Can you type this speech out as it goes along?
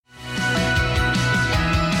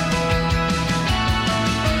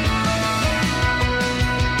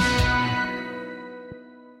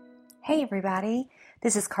everybody.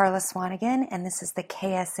 This is Carla Swanigan, and this is the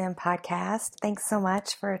KSM podcast. Thanks so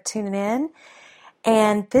much for tuning in.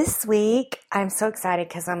 And this week, I'm so excited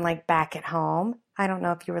because I'm back at home. I don't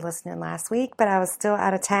know if you were listening last week, but I was still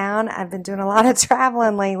out of town. I've been doing a lot of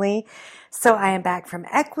traveling lately. So I am back from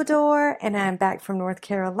Ecuador, and I'm back from North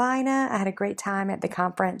Carolina. I had a great time at the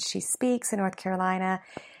conference She Speaks in North Carolina.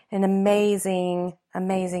 An amazing,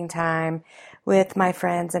 amazing time with my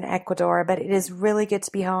friends in Ecuador, but it is really good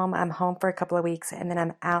to be home. I'm home for a couple of weeks, and then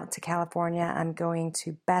I'm out to California. I'm going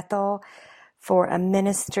to Bethel for a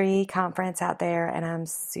ministry conference out there, and I'm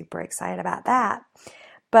super excited about that.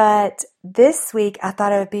 But this week, I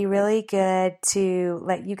thought it would be really good to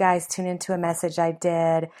let you guys tune into a message I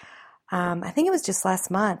did. I think it was just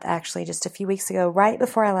last month, actually, just a few weeks ago, right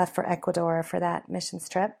before I left for Ecuador for that missions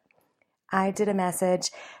trip. I did a message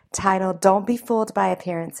titled, Don't Be Fooled by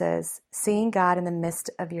Appearances, Seeing God in the Midst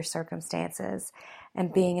of Your Circumstances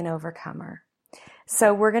and Being an Overcomer.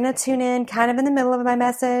 So we're going to tune in kind of in the middle of my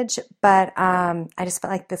message, but I just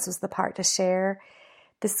felt like this was the part to share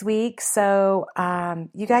this week. So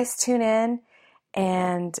you guys tune in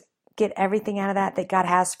and get everything out of that God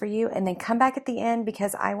has for you, and then come back at the end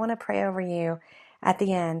because I want to pray over you at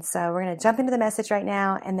the end. So we're going to jump into the message right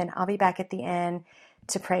now, and then I'll be back at the end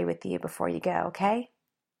to pray with you before you go, okay?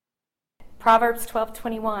 Proverbs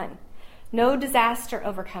 12:21. No disaster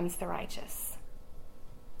overcomes the righteous.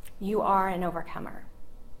 You are an overcomer.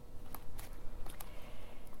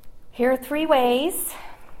 Here are 3 ways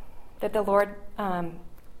that the Lord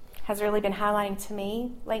has really been highlighting to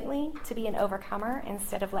me lately to be an overcomer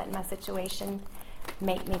instead of letting my situation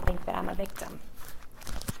make me think that I'm a victim.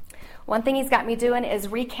 One thing he's got me doing is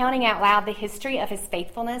recounting out loud the history of his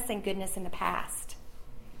faithfulness and goodness in the past.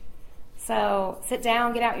 So sit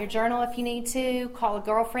down, get out your journal if you need to, call a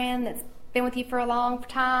girlfriend that's been with you for a long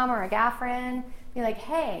time or a guy friend. Be like,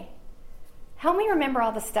 hey, help me remember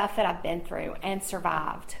all the stuff that I've been through and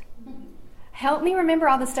survived. Help me remember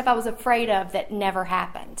all the stuff I was afraid of that never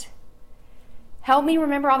happened. Help me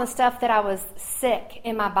remember all the stuff that I was sick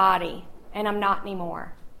in my body and I'm not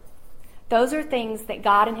anymore. Those are things that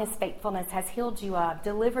God in his faithfulness has healed you of,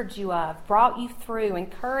 delivered you of, brought you through,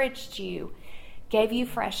 encouraged you, gave you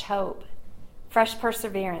fresh hope, fresh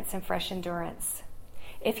perseverance, and fresh endurance.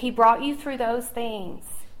 If he brought you through those things,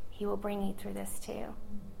 he will bring you through this too.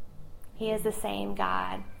 He is the same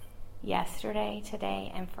God yesterday, today,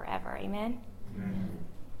 and forever. Amen? Amen.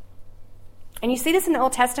 And you see this in the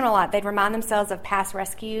Old Testament a lot. They'd remind themselves of past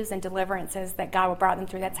rescues and deliverances that God brought them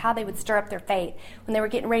through. That's how they would stir up their faith. When they were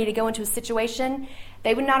getting ready to go into a situation,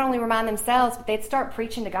 they would not only remind themselves, but they'd start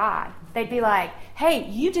preaching to God. They'd be like, hey,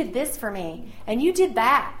 you did this for me, and you did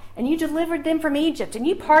that, and you delivered them from Egypt, and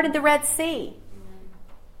you parted the Red Sea.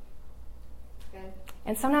 Good.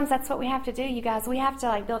 And sometimes that's what we have to do, you guys. We have to,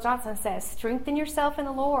 like Bill Johnson says, strengthen yourself in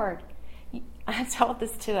the Lord. I told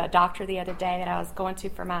this to a doctor the other day that I was going to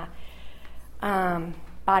for my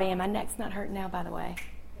body, and my neck's not hurting now, by the way.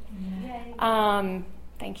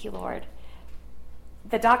 Thank you, Lord.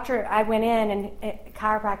 The doctor, I went in, and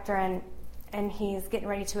chiropractor, and he's getting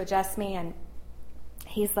ready to adjust me, and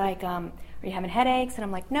he's like, are you having headaches? And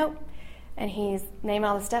I'm like, nope. And he's naming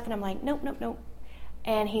all this stuff, and I'm like, nope.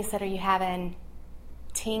 And he said, are you having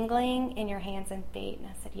tingling in your hands and feet? And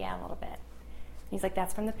I said, yeah, a little bit. He's like,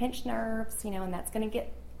 that's from the pinched nerves, and that's going to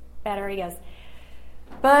get better. He goes,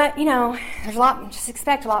 but, there's just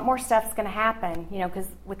expect a lot more stuff's going to happen, because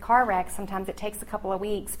with car wrecks, sometimes it takes a couple of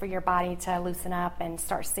weeks for your body to loosen up and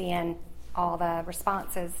start seeing all the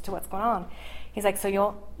responses to what's going on. He's like, so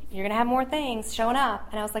you're going to have more things showing up.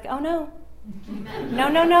 And I was like, oh, no.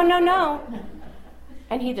 No.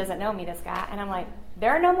 And he doesn't know me, this guy. And I'm like,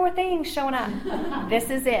 there are no more things showing up. This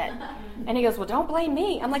is it. And he goes, well, don't blame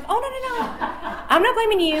me. I'm like, oh, no. I'm not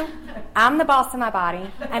blaming you. I'm the boss of my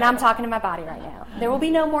body, and I'm talking to my body right now. There will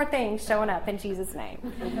be no more things showing up in Jesus'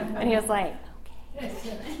 name. And he was like,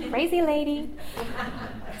 okay, crazy lady.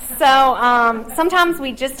 So sometimes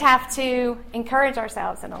we just have to encourage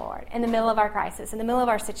ourselves in the Lord in the middle of our crisis, in the middle of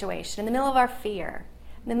our situation, in the middle of our fear,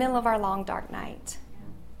 in the middle of our long, dark night.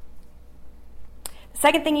 The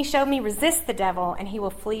second thing he showed me, resist the devil, and he will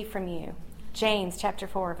flee from you. James chapter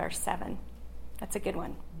 4, verse 7. That's a good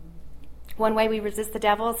one. One way we resist the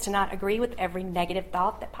devil is to not agree with every negative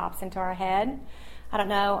thought that pops into our head. I don't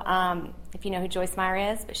know if you know who Joyce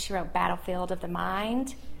Meyer is, but she wrote Battlefield of the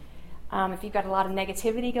Mind. If you've got a lot of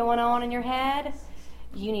negativity going on in your head,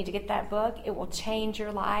 you need to get that book. It will change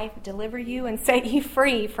your life, deliver you, and set you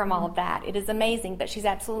free from all of that. It is amazing, but she's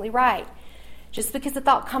absolutely right. Just because a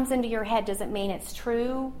thought comes into your head doesn't mean it's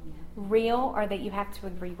true, real, or that you have to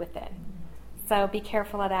agree with it. So be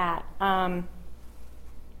careful of that.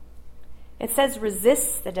 It says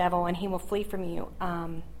resist the devil and he will flee from you.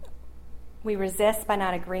 We resist by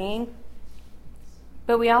not agreeing.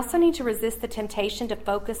 But we also need to resist the temptation to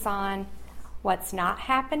focus on what's not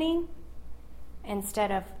happening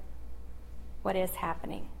instead of what is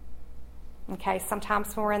happening. Okay,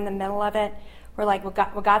 sometimes when we're in the middle of it, we're like,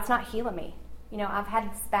 well, God's not healing me. You know, I've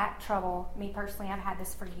had this back trouble. Me personally, I've had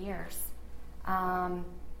this for years.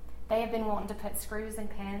 They have been wanting to put screws and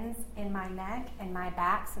pins in my neck and my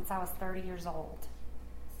back since I was 30 years old.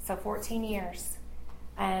 So 14 years.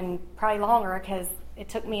 And probably longer because it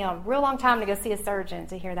took me a real long time to go see a surgeon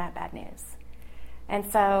to hear that bad news. And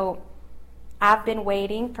so I've been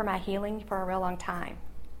waiting for my healing for a real long time.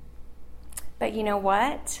 But you know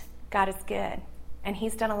what? God is good. And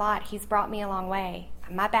he's done a lot. He's brought me a long way.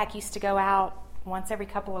 My back used to go out once every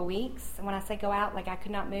couple of weeks. And when I say go out, like I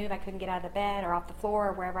could not move. I couldn't get out of the bed or off the floor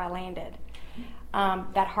or wherever I landed.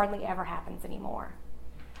 That hardly ever happens anymore.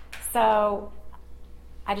 So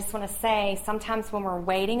I just want to say, sometimes when we're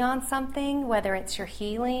waiting on something, whether it's your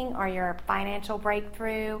healing or your financial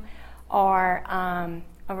breakthrough or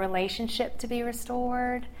a relationship to be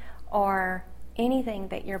restored or anything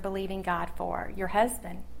that you're believing God for, your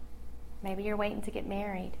husband, maybe you're waiting to get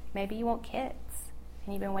married, maybe you want kids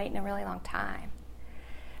and you've been waiting a really long time.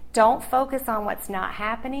 Don't focus on what's not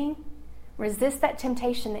happening. Resist that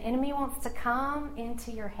temptation. The enemy wants to come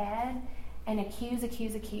into your head and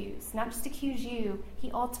accuse. Not just accuse you, he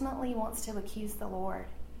ultimately wants to accuse the Lord.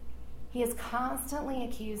 He is constantly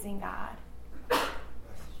accusing God.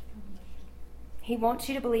 He wants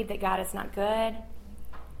you to believe that God is not good,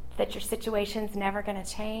 that your situation's never going to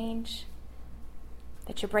change,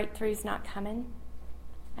 that your breakthrough's not coming.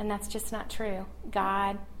 And that's just not true.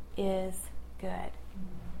 God is good.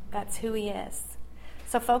 That's who he is.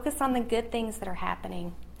 So focus on the good things that are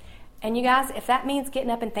happening. And you guys, if that means getting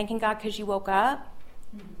up and thanking God because you woke up,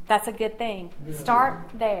 that's a good thing. Start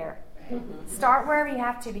there. Start wherever you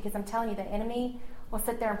have to, because I'm telling you, the enemy will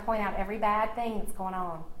sit there and point out every bad thing that's going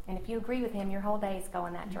on. And if you agree with him, your whole day is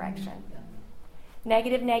going that direction.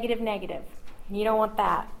 Negative. You don't want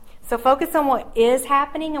that. So focus on what is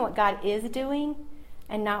happening and what God is doing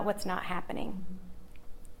and not what's not happening.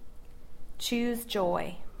 Choose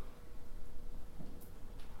joy.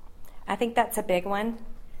 I think that's a big one.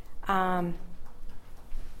 I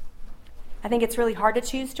think it's really hard to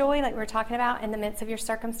choose joy, like we were talking about, in the midst of your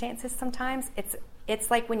circumstances sometimes.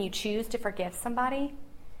 It's like when you choose to forgive somebody,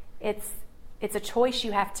 it's a choice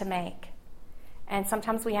you have to make. And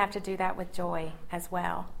sometimes we have to do that with joy as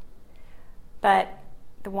well. But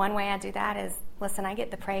the one way I do that is, listen, I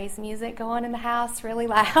get the praise music going in the house really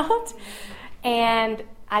loud, and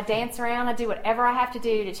I dance around. I do whatever I have to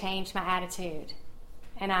do to change my attitude.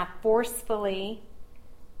 And I forcefully,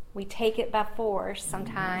 we take it by force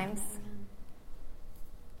sometimes.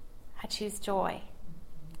 I choose joy.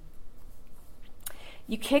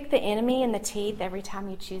 You kick the enemy in the teeth every time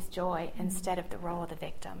you choose joy instead of the role of the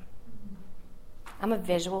victim. I'm a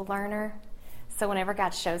visual learner, so whenever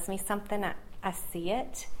God shows me something, I see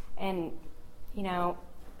it. And, you know,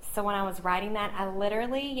 so when I was writing that, I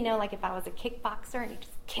literally, you know, like if I was a kickboxer and you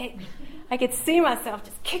just kick, I could see myself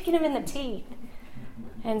just kicking him in the teeth.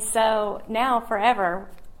 And so now, forever,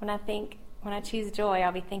 when I choose joy,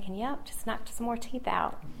 I'll be thinking, yep, just knock some more teeth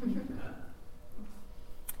out.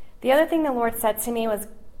 The other thing the Lord said to me was,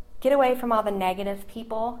 get away from all the negative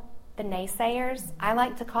people, the naysayers. I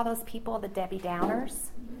like to call those people the Debbie Downers.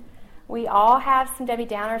 We all have some Debbie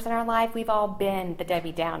Downers in our life. We've all been the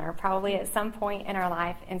Debbie Downer, probably at some point in our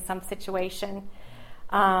life, in some situation.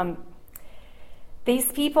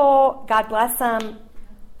 These people, God bless them,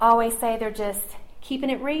 always say they're just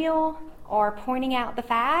keeping it real or pointing out the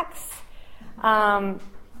facts.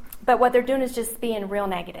 But what they're doing is just being real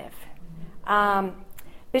negative.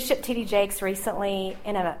 Bishop T.D. Jakes recently,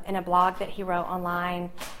 in a blog that he wrote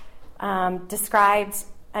online, described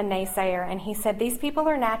a naysayer, and he said, these people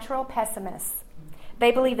are natural pessimists.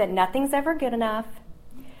 They believe that nothing's ever good enough,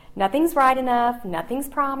 nothing's right enough, nothing's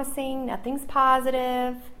promising, nothing's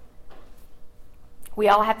positive. We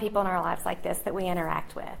all have people in our lives like this that we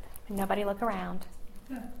interact with. Nobody look around.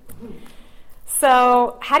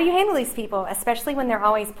 So how do you handle these people, especially when they're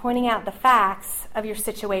always pointing out the facts of your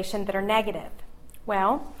situation that are negative?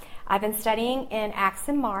 Well, I've been studying in Acts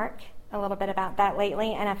and Mark a little bit about that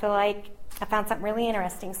lately, and I feel like I found something really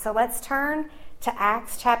interesting. So let's turn to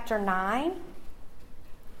Acts chapter 9.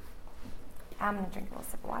 I'm going to drink a little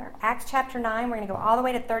sip of water. Acts chapter 9, we're going to go all the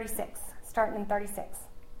way to 36, starting in 36.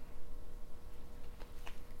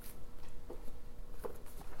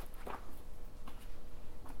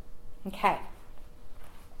 Okay.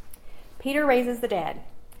 Peter raises the dead.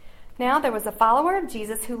 Now there was a follower of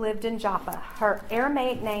Jesus who lived in Joppa. Her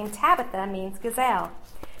Aramaic name Tabitha means gazelle.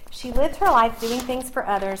 She lived her life doing things for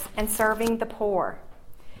others and serving the poor.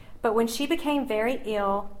 But then she became very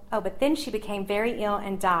ill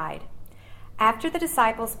and died. After the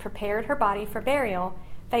disciples prepared her body for burial,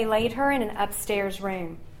 they laid her in an upstairs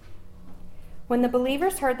room. When the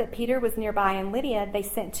believers heard that Peter was nearby in Lydia, they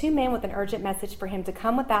sent 2 men with an urgent message for him to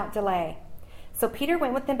come without delay. So Peter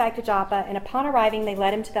went with them back to Joppa, and upon arriving, they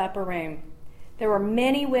led him to the upper room. There were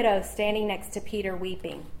many widows standing next to Peter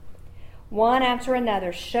weeping. One after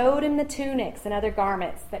another showed him the tunics and other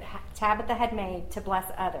garments that Tabitha had made to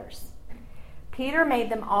bless others. Peter made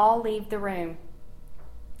them all leave the room.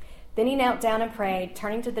 Then he knelt down and prayed.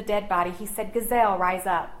 Turning to the dead body, he said, "Gazelle, rise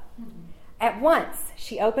up." At once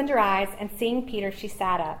she opened her eyes, and seeing Peter, she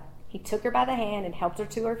sat up. He took her by the hand and helped her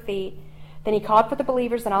to her feet. Then he called for the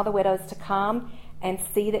believers and all the widows to come and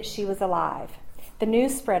see that she was alive. The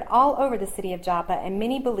news spread all over the city of Joppa, and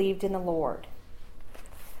many believed in the Lord.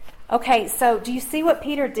 Okay, so do you see what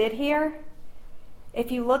Peter did here?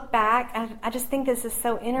 If you look back, I just think this is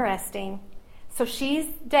so interesting. So she's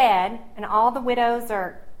dead, and all the widows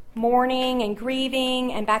are mourning and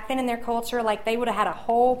grieving, and back then in their culture, like they would have had a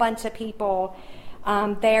whole bunch of people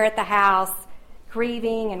there at the house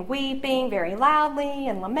grieving and weeping very loudly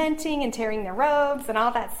and lamenting and tearing their robes and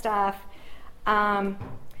all that stuff.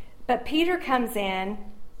 But Peter comes in,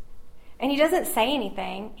 and he doesn't say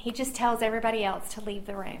anything. He just tells everybody else to leave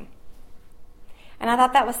the room. And I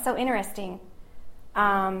thought that was so interesting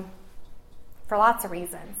for lots of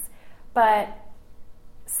reasons. But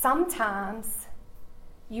sometimes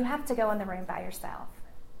you have to go in the room by yourself.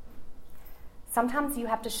 Sometimes you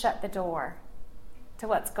have to shut the door to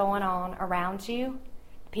what's going on around you.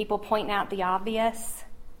 People pointing out the obvious,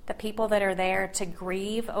 the people that are there to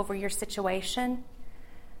grieve over your situation.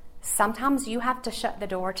 Sometimes you have to shut the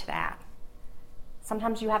door to that.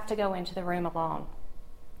 Sometimes you have to go into the room alone.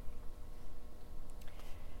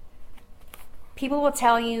 People will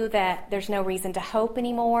tell you that there's no reason to hope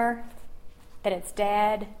anymore, that it's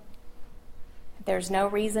dead. There's no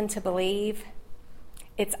reason to believe.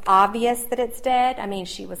 It's obvious that it's dead. I mean,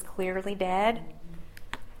 she was clearly dead.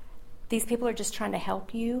 These people are just trying to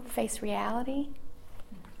help you face reality.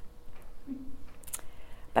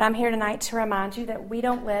 But I'm here tonight to remind you that we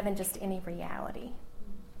don't live in just any reality.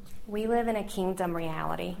 We live in a kingdom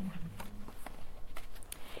reality.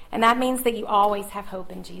 And that means that you always have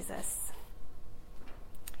hope in Jesus.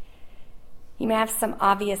 You may have some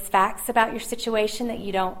obvious facts about your situation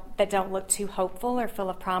that don't look too hopeful or full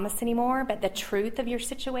of promise anymore, but the truth of your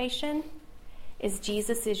situation is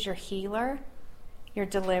Jesus is your healer, your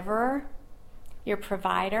deliverer, your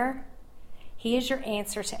provider. He is your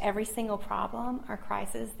answer to every single problem or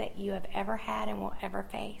crisis that you have ever had and will ever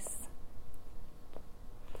face.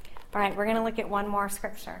 All right, we're going to look at one more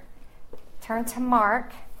scripture. Turn to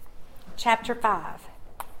Mark chapter 5.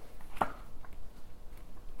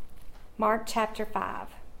 Mark chapter 5,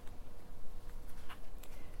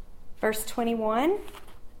 verse 21.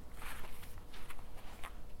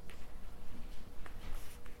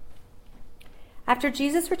 After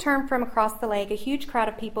Jesus returned from across the lake, a huge crowd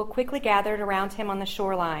of people quickly gathered around him on the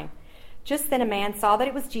shoreline. Just then a man saw that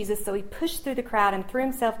it was Jesus, so he pushed through the crowd and threw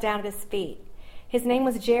himself down at his feet. His name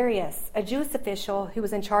was Jairus, a Jewish official who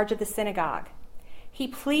was in charge of the synagogue. He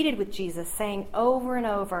pleaded with Jesus, saying over and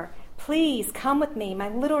over, "Please come with me. My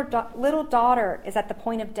little daughter is at the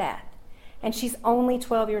point of death, and she's only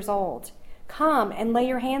 12 years old. Come and lay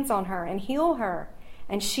your hands on her and heal her,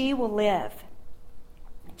 and she will live."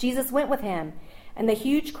 Jesus went with him, and the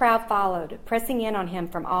huge crowd followed, pressing in on him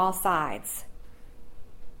from all sides.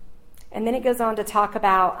 And then it goes on to talk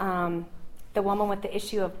about the woman with the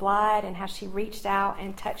issue of blood and how she reached out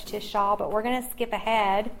and touched his shawl, but we're going to skip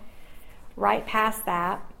ahead right past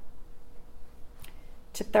that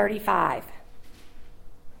to 35.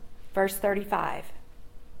 Verse 35.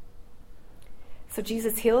 So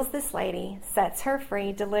Jesus heals this lady, sets her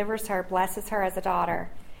free, delivers her, blesses her as a daughter.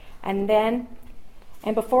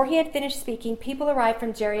 And before he had finished speaking, people arrived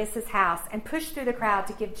from Jairus' house and pushed through the crowd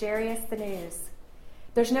to give Jairus the news.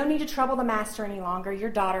 "There's no need to trouble the master any longer. Your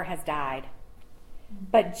daughter has died."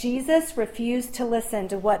 But Jesus refused to listen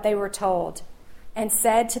to what they were told and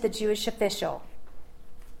said to the Jewish official,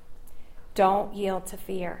 "Don't yield to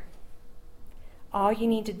fear. All you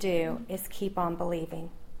need to do is keep on believing."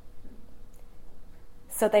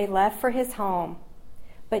 So they left for his home,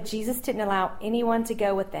 but Jesus didn't allow anyone to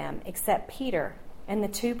go with them except Peter and the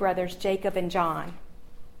 2 brothers, Jacob and John.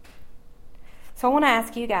 So I want to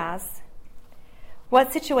ask you guys,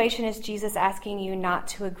 what situation is Jesus asking you not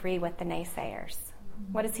to agree with the naysayers?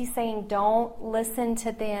 What is he saying? Don't listen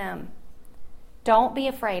to them. Don't be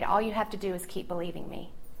afraid. All you have to do is keep believing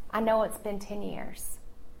me. I know it's been 10 years.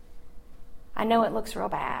 I know it looks real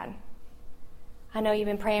bad. I know you've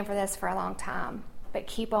been praying for this for a long time, but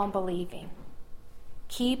keep on believing.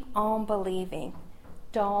 Keep on believing.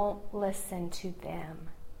 Don't listen to them.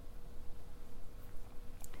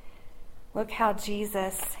 Look how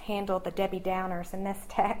Jesus handled the Debbie Downers in this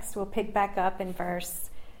text. We'll pick back up in verse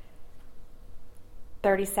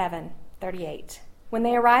 38. When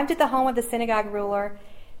they arrived at the home of the synagogue ruler,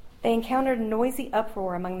 they encountered a noisy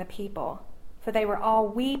uproar among the people, for they were all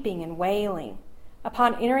weeping and wailing.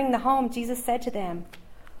 Upon entering the home, Jesus said to them,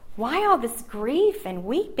 "Why all this grief and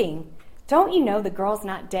weeping? Don't you know the girl's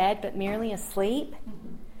not dead, but merely asleep?"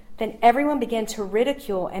 Then everyone began to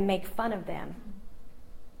ridicule and make fun of them.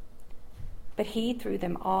 But he threw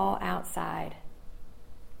them all outside.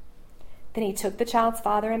 Then he took the child's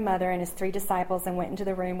father and mother and his 3 disciples and went into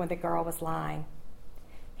the room where the girl was lying.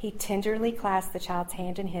 He tenderly clasped the child's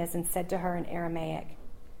hand in his and said to her in Aramaic,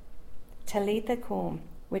 "Talitha cum,"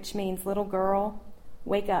 which means, "Little girl,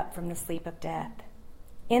 wake up from the sleep of death."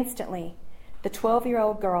 Instantly, the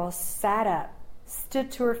 12-year-old girl sat up,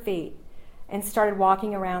 stood to her feet, and started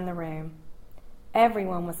walking around the room.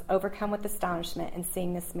 Everyone was overcome with astonishment in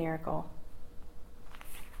seeing this miracle.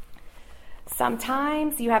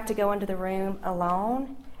 Sometimes you have to go into the room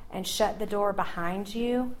alone and shut the door behind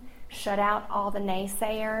you, shut out all the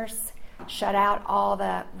naysayers, shut out all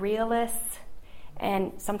the realists,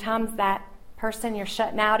 and sometimes that person you're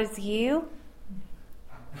shutting out is you.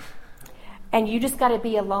 And you just got to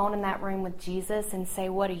be alone in that room with Jesus and say,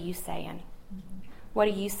 "What are you saying? What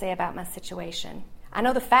do you say about my situation? I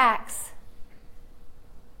know the facts.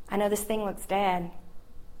 I know this thing looks dead.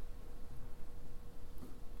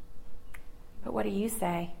 But what do you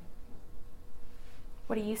say?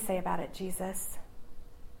 What do you say about it, Jesus?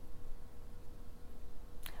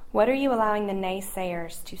 What are you allowing the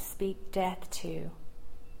naysayers to speak death to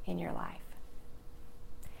in your life?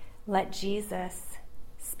 Let Jesus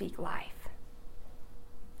speak life.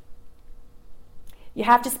 You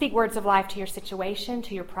have to speak words of life to your situation,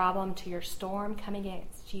 to your problem, to your storm coming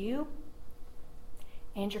against you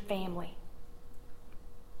and your family.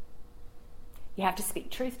 You have to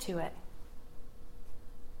speak truth to it.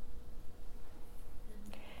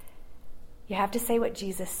 You have to say what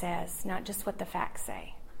Jesus says, not just what the facts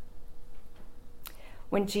say.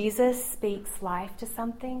 When Jesus speaks life to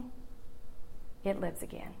something, it lives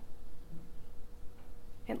again.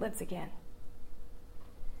 It lives again.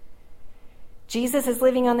 Jesus is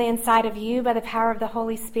living on the inside of you by the power of the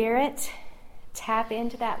Holy Spirit. Tap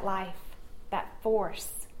into that life, that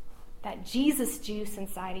force, that Jesus juice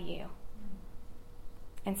inside of you,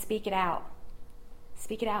 and speak it out.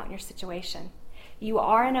 Speak it out in your situation. You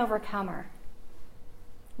are an overcomer.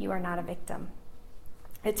 You are not a victim.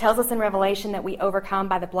 It tells us in Revelation that we overcome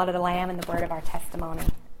by the blood of the Lamb and the word of our testimony.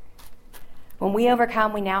 When we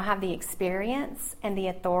overcome, we now have the experience and the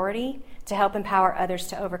authority to help empower others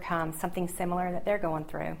to overcome something similar that they're going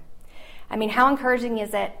through. I mean, how encouraging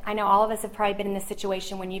is it? I know all of us have probably been in this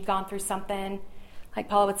situation when you've gone through something, like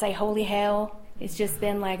Paula would say, holy hell. It's just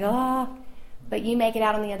been like, oh, but you make it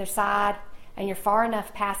out on the other side, and you're far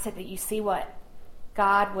enough past it that you see what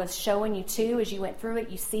God was showing you too as you went through it.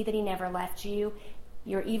 You see that he never left you.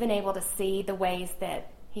 You're even able to see the ways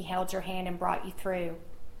that he held your hand and brought you through.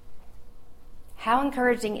 How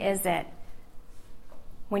encouraging is it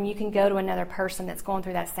when you can go to another person that's going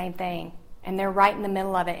through that same thing and they're right in the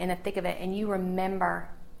middle of it, in the thick of it, and you remember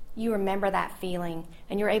that feeling,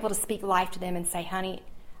 and you're able to speak life to them and say, honey,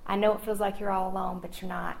 I know it feels like you're all alone, but you're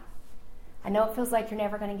not. I know it feels like you're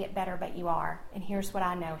never going to get better, but you are. And here's what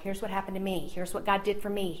I know. Here's what happened to me. Here's what God did for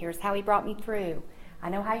me. Here's how he brought me through. I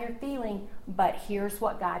know how you're feeling, but here's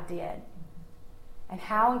what God did. And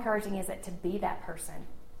how encouraging is it to be that person,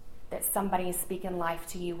 that somebody is speaking life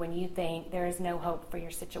to you when you think there is no hope for your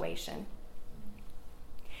situation.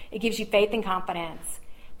 It gives you faith and confidence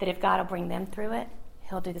that if God will bring them through it,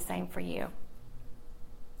 he'll do the same for you.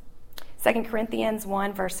 2 Corinthians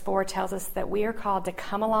 1 verse 4 tells us that we are called to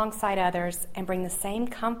come alongside others and bring the same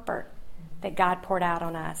comfort that God poured out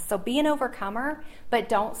on us. So be an overcomer, but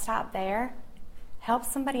don't stop there. Help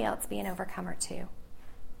somebody else be an overcomer too.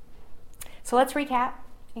 So let's recap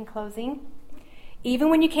in closing.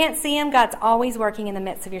 Even when you can't see him, God's always working in the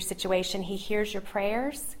midst of your situation. He hears your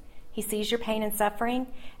prayers, he sees your pain and suffering,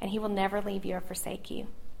 and he will never leave you or forsake you.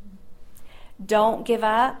 Don't give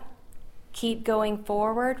up. Keep going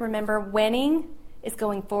forward. Remember, winning is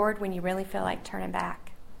going forward when you really feel like turning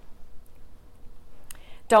back.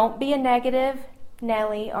 Don't be a negative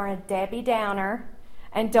Nelly or a Debbie Downer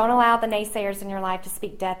And don't allow the naysayers in your life to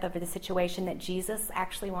speak death over the situation that Jesus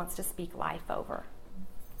actually wants to speak life over.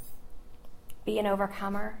 Be an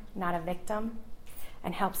overcomer, not a victim,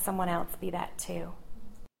 and help someone else be that too.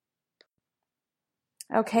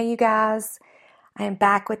 Okay, you guys, I am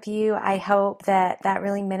back with you. I hope that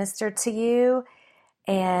really ministered to you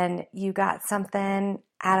and you got something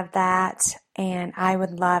out of that. And I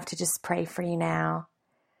would love to just pray for you now.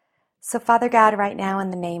 So, Father God, right now in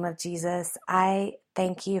the name of Jesus, I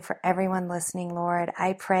thank you for everyone listening, Lord.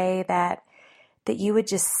 I pray that you would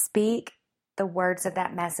just speak the words of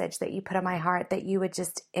that message that you put on my heart, that you would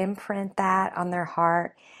just imprint that on their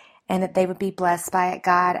heart and that they would be blessed by it,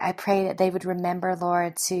 God. I pray that they would remember,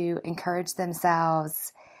 Lord, to encourage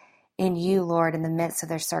themselves in you, Lord, in the midst of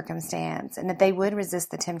their circumstance, and that they would resist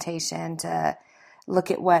the temptation to look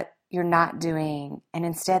at what you're not doing, and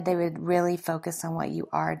instead they would really focus on what you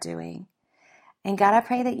are doing. And God, I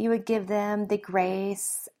pray that you would give them the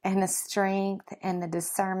grace and the strength and the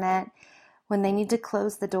discernment when they need to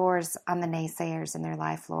close the doors on the naysayers in their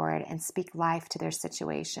life, Lord, and speak life to their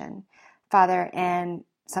situation, Father. And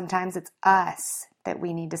sometimes it's us that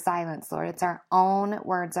we need to silence, Lord. It's our own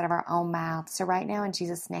words out of our own mouth. So right now, in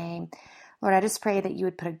Jesus' name, Lord, I just pray that you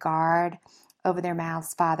would put a guard over their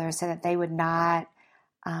mouths, Father, so that they would not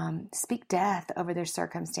speak death over their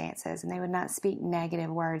circumstances, and they would not speak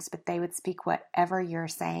negative words, but they would speak whatever you're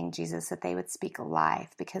saying, Jesus, that they would speak life,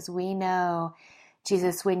 because we know,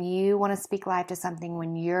 Jesus, when you want to speak life to something,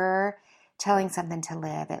 when you're telling something to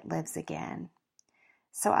live, it lives again.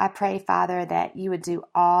 So I pray, Father, that you would do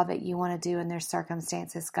all that you want to do in their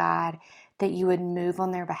circumstances, God, that you would move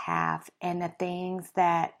on their behalf, and the things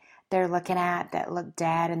that they're looking at that look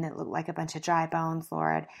dead and that look like a bunch of dry bones,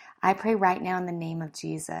 Lord, I pray right now in the name of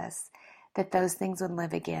Jesus that those things would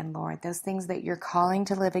live again, Lord, those things that you're calling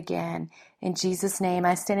to live again. In Jesus' name,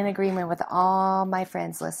 I stand in agreement with all my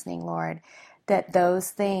friends listening, Lord, that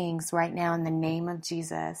those things right now in the name of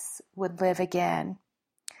Jesus would live again.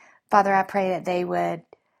 Father, I pray that they would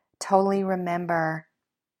totally remember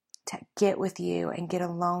to get with you and get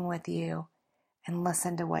alone with you and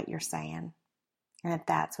listen to what you're saying. And that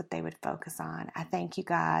that's what they would focus on. I thank you,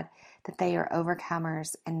 God, that they are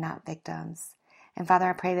overcomers and not victims. And Father,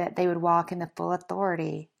 I pray that they would walk in the full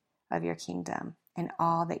authority of your kingdom and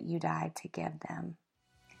all that you died to give them.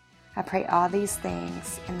 I pray all these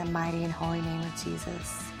things in the mighty and holy name of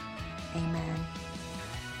Jesus. Amen.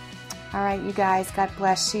 All right, you guys, God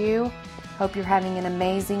bless you. Hope you're having an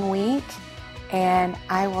amazing week. And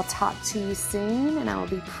I will talk to you soon, and I will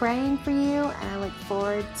be praying for you, and I look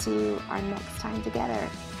forward to our next time together.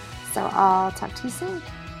 So I'll talk to you soon.